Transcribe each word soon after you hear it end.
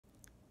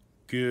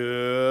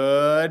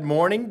Good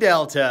morning,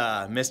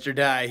 Delta. Mr.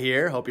 Dye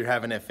here. Hope you're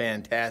having a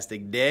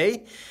fantastic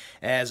day.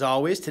 As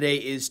always, today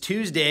is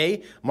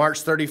Tuesday,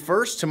 March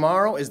 31st.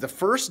 Tomorrow is the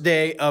first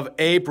day of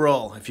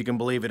April, if you can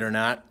believe it or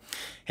not.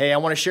 Hey, I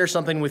want to share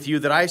something with you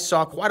that I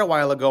saw quite a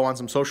while ago on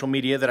some social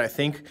media that I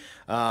think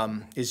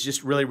is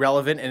just really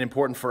relevant and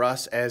important for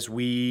us as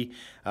we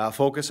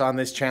focus on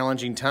this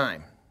challenging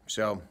time.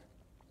 So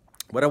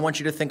what I want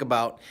you to think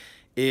about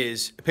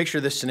is picture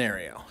this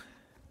scenario.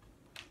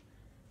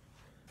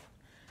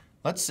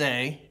 Let's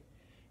say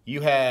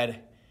you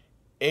had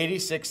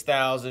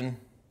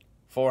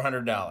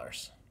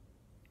 $86,400.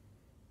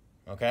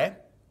 Okay?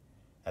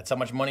 That's how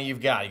much money you've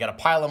got. You got a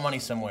pile of money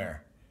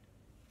somewhere.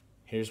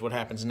 Here's what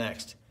happens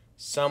next.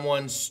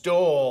 Someone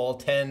stole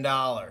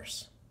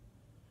 $10.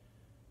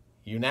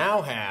 You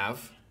now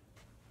have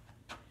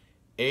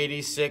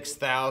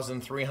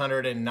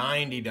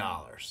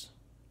 $86,390.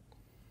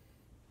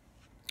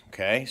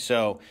 Okay,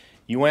 so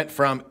you went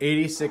from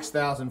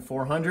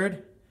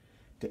 $86,400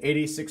 to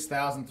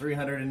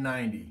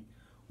 $86,390.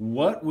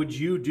 What would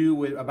you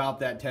do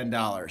about that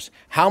 $10?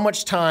 How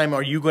much time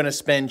are you going to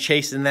spend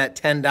chasing that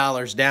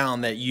 $10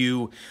 down that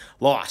you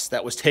lost,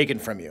 that was taken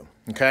from you?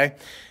 Okay,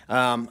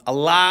 a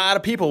lot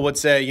of people would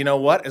say, you know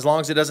what? As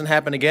long as it doesn't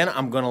happen again,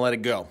 I'm going to let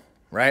it go.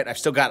 Right? I've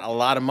still got a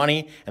lot of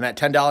money, and that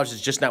 $10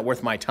 is just not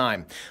worth my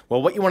time.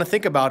 Well, what you want to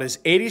think about is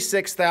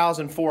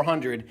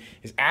 86,400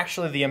 is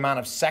actually the amount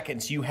of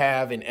seconds you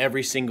have in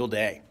every single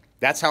day.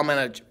 That's how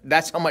much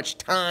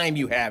time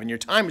you have, and your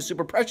time is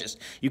super precious.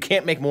 You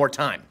can't make more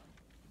time.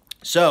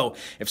 So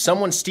if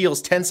someone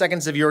steals 10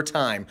 seconds of your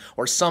time,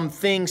 or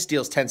something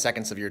steals 10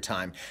 seconds of your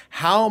time,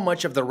 how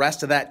much of the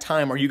rest of that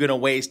time are you going to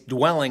waste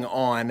dwelling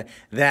on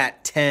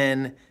that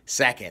 10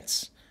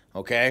 seconds?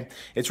 Okay?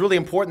 It's really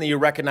important that you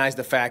recognize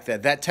the fact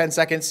that that 10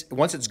 seconds,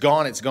 once it's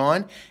gone, it's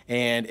gone.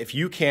 And if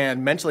you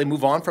can mentally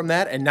move on from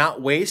that and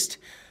not waste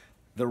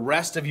the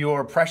rest of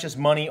your precious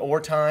money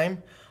or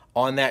time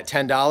on that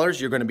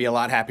 $10, you're going to be a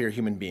lot happier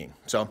human being.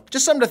 So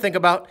just something to think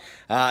about.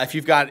 If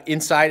you've got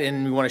insight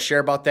and you want to share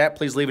about that,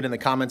 please leave it in the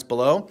comments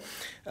below.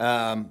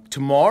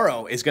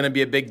 Tomorrow is going to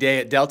be a big day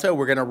at Delta.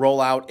 We're going to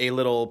roll out a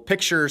little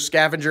picture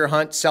scavenger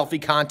hunt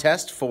selfie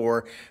contest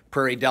for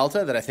Prairie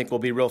Delta that I think will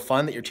be real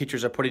fun that your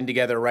teachers are putting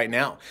together right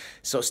now.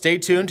 So stay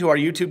tuned to our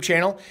YouTube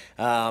channel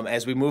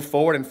as we move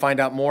forward and find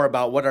out more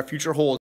about what our future holds.